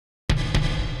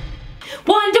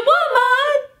Wonder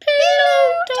Woman!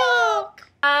 Pillow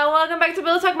Talk! Welcome back to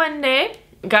Pillow Talk Monday.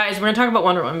 Guys, we're gonna talk about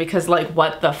Wonder Woman because, like,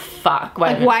 what the fuck?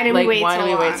 Why did we wait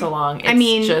so long? It's, I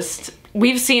mean, just,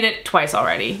 we've seen it twice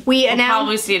already. We'll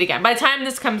probably see it again. By the time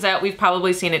this comes out, we've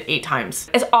probably seen it 8 times.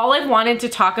 It's all I've wanted to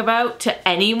talk about to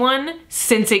anyone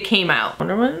since it came out.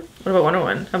 Wonder Woman? What about Wonder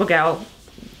Woman? How about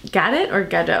Gadot or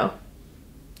Gadot?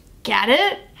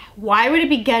 Gadot? Why would it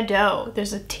be Gadot?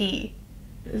 There's a T.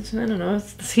 I don't know,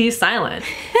 the T is silent.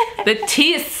 The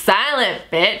T is silent,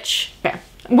 bitch. Okay.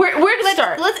 Where to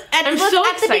start? I'm so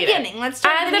excited. At the beginning. Let's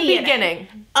start at the beginning.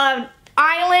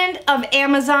 Island of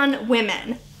Amazon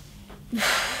women.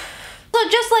 So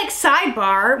just like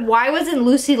sidebar, why wasn't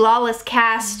Lucy Lawless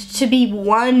cast to be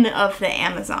one of the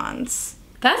Amazons?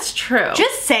 That's true.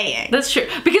 Just saying. That's true.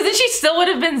 Because then she still would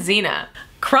have been Xena.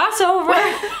 Crossover.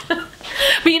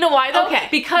 But you know why though? Okay.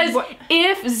 Because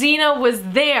if Xena was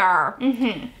there,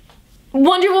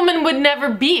 Wonder Woman would never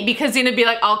be, because Xena'd be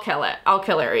like, I'll kill it. I'll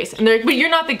kill Ares. And they're like, but you're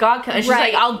not the god killer. And she's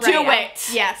like, I'll do it.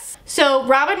 Yes. So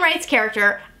Robin Wright's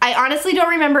character, I honestly don't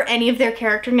remember any of their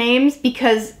character names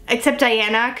because, except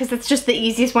Diana, because that's just the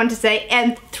easiest one to say,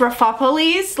 and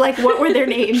Thraphopolis, like what were their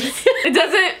names?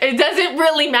 It doesn't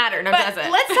really matter, no, does it?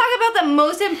 Let's talk about the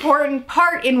most important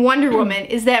part in Wonder Woman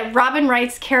is that Robin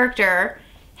Wright's character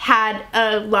had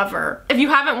a lover. If you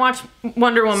haven't watched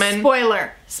Wonder Woman...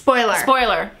 Spoiler.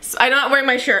 I'm not wearing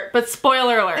my shirt, but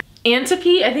spoiler alert.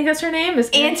 Antipy, I think that's her name, is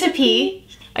Antipy.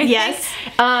 Yes.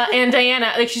 And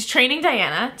Diana, like, she's training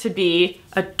Diana to be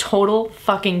a total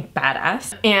fucking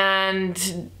badass.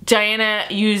 And Diana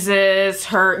uses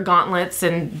her gauntlets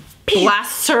and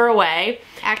blasts her away.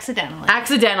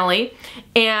 Accidentally.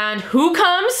 And who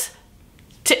comes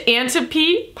to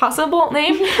Antipy, possible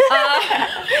name,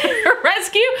 her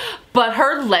rescue, but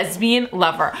her lesbian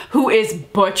lover, who is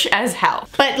butch as hell.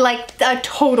 But like a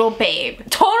total babe.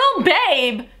 Total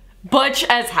babe, butch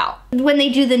as hell. When they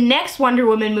do the next Wonder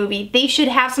Woman movie, they should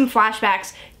have some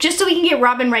flashbacks just so we can get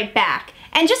Robin Wright back.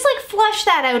 And just like flush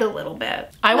that out a little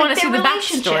bit. I want to see the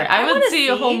backstory. I would see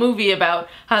a whole movie about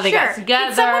how they got together.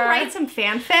 Can someone write some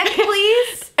fanfic,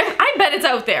 please? I bet it's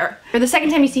out there. Or the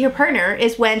second time you see her partner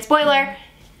is when, spoiler,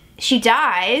 she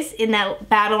dies in that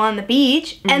battle on the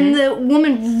beach, and the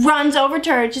woman runs over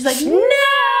to her and she's like,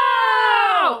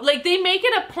 no! Like, they make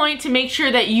it a point to make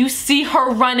sure that you see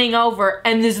her running over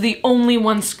and is the only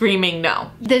one screaming no.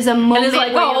 There's a moment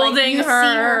like where holding you see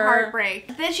her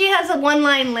heartbreak. Then she has a one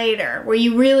line later where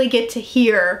you really get to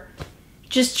hear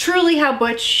just truly how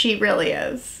butch she really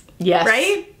is. Yes.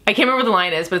 Right? I can't remember what the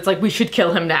line is, but it's like, we should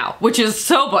kill him now, which is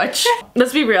so butch.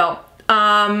 Let's be real.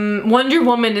 Wonder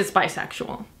Woman is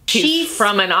bisexual. She's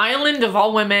from an island of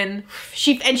all women.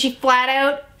 She flat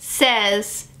out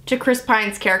says to Chris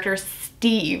Pine's character,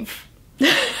 Steve,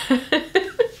 that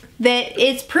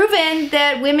it's proven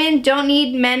that women don't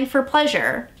need men for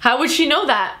pleasure. How would she know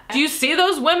that? Do you see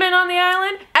those women on the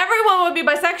island? Everyone would be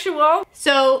bisexual.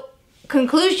 So,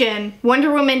 conclusion,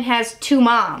 Wonder Woman has 2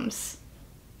 moms.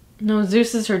 No,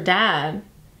 Zeus is her dad.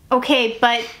 Okay,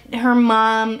 but her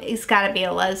mom has gotta be a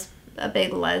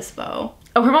big lesbo.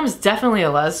 Oh, her mom's definitely a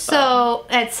lesbo. So,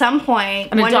 at some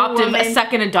point, a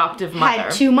second adoptive mother.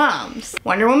 Had 2 moms.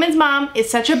 Wonder Woman's mom is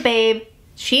such a babe.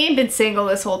 She ain't been single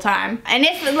this whole time. And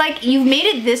if, like, you've made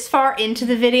it this far into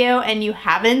the video and you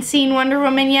haven't seen Wonder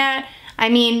Woman yet, I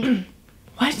mean...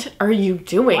 What are you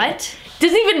doing? What?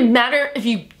 Doesn't even matter if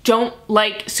you don't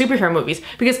like superhero movies,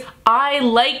 because I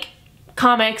like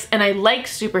comics and I like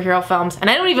superhero films, and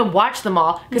I don't even watch them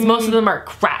all because most of them are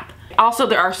crap. Also,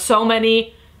 there are so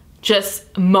many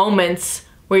just moments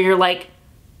where you're like,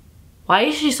 why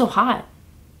is she so hot?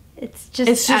 It's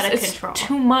just out of control. It's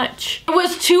too much. It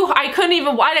was too, I couldn't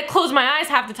even, I had to close my eyes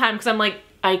half the time because I'm like,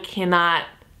 I cannot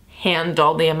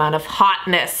handle the amount of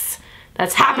hotness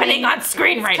that's happening on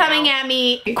screen right now. Coming at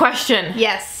me. Question.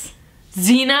 Yes.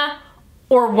 Xena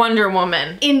or Wonder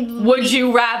Woman? Would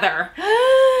you rather?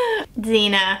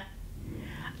 Xena.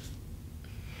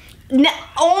 No,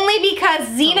 only because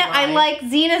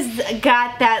Xena's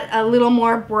got that a little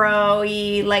more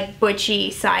bro-y, like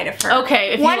butchy side of her.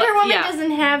 Okay. Wonder Woman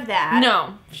doesn't have that.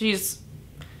 No, she's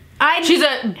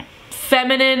a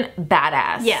feminine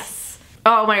badass. Yes.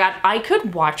 Oh my god, I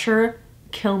could watch her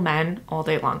kill men all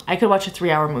day long. I could watch a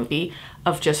 3-hour movie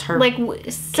of just her. Like,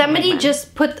 somebody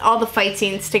just put all the fight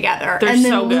scenes together and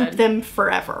then loop them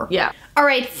forever. Yeah. All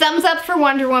right, thumbs up for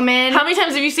Wonder Woman. How many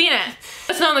times have you seen it?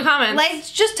 Let us know in the comments. Let's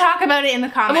just talk about it in the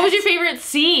comments. What was your favorite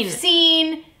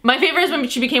scene? My favorite is when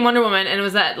she became Wonder Woman and it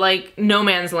was that, like, no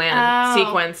man's land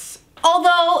sequence.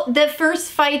 Although the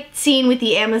first fight scene with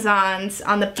the Amazons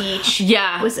on the beach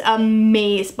was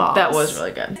amazeballs. That was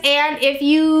really good. And if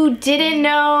you didn't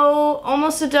know,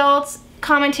 Almost Adults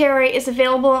commentary is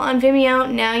available on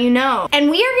Vimeo. Now you know. And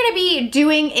we are gonna be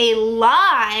doing a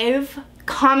live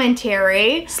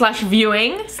commentary /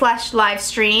 viewing / live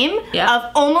stream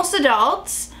of Almost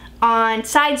Adults on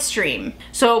Sidestream.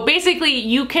 So basically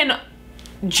you can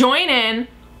join in,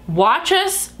 watch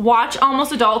us watch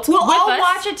Almost Adults with us. We'll all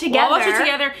watch it together. We'll watch it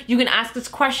together. You can ask us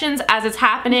questions as it's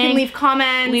happening. You can leave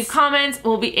comments. Leave comments.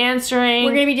 We'll be answering.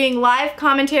 We're going to be doing live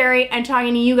commentary and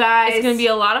talking to you guys. It's going to be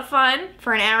a lot of fun.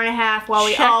 For an hour and a half while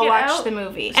we all watch the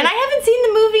movie. And I haven't seen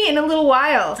the movie in a little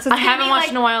while. So I haven't watched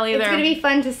in a while either. It's going to be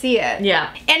fun to see it.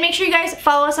 Yeah. And make sure you guys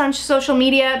follow us on social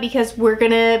media because we're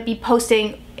going to be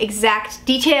posting exact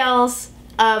details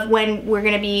of when we're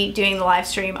going to be doing the live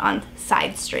stream on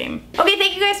Sidestream. Okay,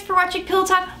 thank you guys for watching Pillow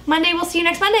Talk Monday. We'll see you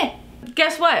next Monday.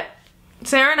 Guess what?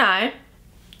 Sarah and I,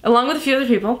 along with a few other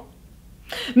people,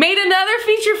 made another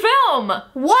feature film.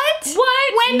 What?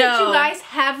 What? When did you guys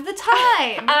have the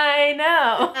time? I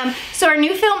know. So our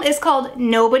new film is called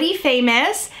Nobody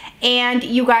Famous, and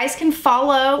you guys can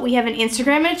follow. We have an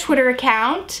Instagram and a Twitter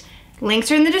account.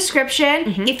 Links are in the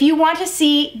description. If you want to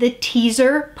see the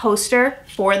teaser poster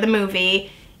for the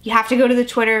movie, you have to go to the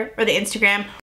Twitter or the Instagram.